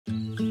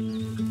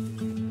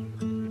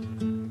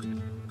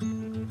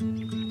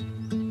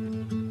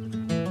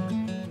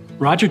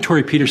Roger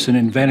Tory Peterson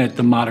invented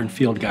the modern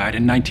field guide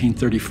in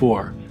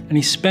 1934, and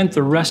he spent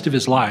the rest of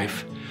his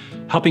life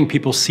helping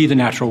people see the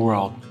natural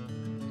world,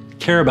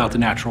 care about the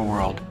natural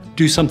world,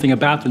 do something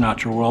about the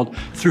natural world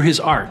through his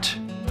art.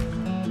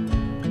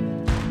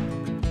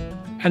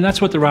 And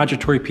that's what the Roger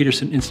Tory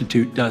Peterson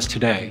Institute does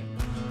today.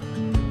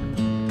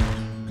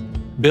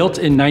 Built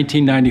in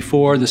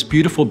 1994, this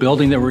beautiful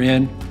building that we're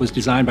in was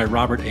designed by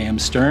Robert A.M.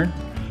 Stern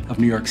of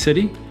New York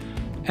City,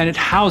 and it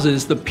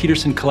houses the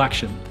Peterson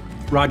collection,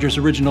 Roger's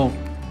original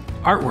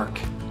artwork,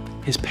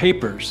 his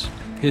papers,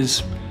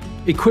 his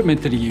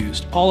equipment that he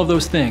used, all of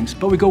those things.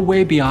 But we go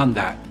way beyond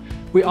that.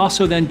 We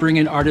also then bring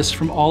in artists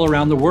from all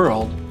around the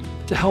world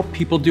to help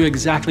people do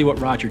exactly what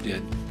Roger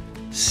did.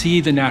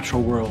 See the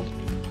natural world,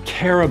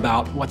 care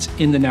about what's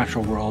in the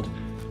natural world,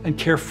 and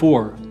care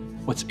for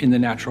what's in the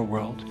natural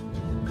world.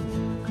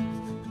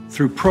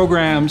 Through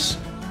programs,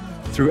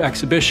 through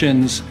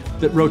exhibitions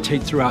that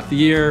rotate throughout the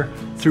year,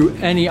 through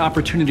any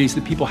opportunities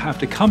that people have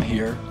to come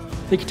here,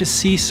 they get to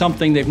see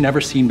something they've never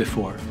seen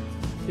before,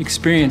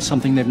 experience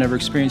something they've never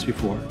experienced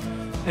before,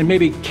 and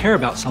maybe care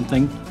about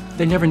something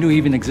they never knew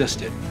even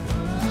existed.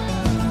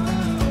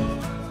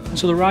 And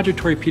so the Roger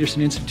Tory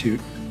Peterson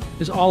Institute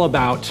is all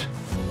about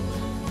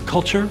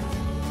culture,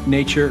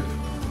 nature,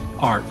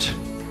 art,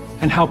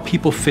 and how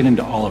people fit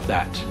into all of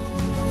that.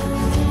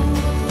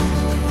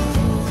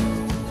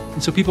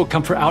 And so people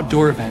come for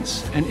outdoor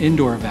events and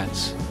indoor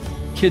events.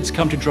 Kids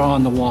come to draw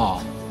on the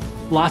wall.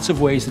 Lots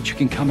of ways that you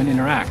can come and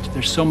interact.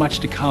 There's so much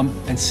to come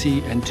and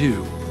see and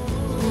do.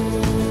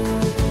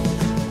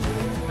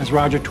 As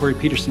Roger Tory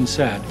Peterson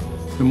said,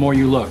 the more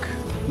you look,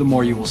 the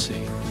more you will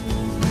see.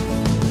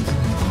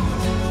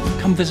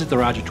 Come visit the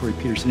Roger Tory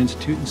Peterson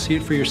Institute and see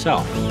it for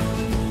yourself.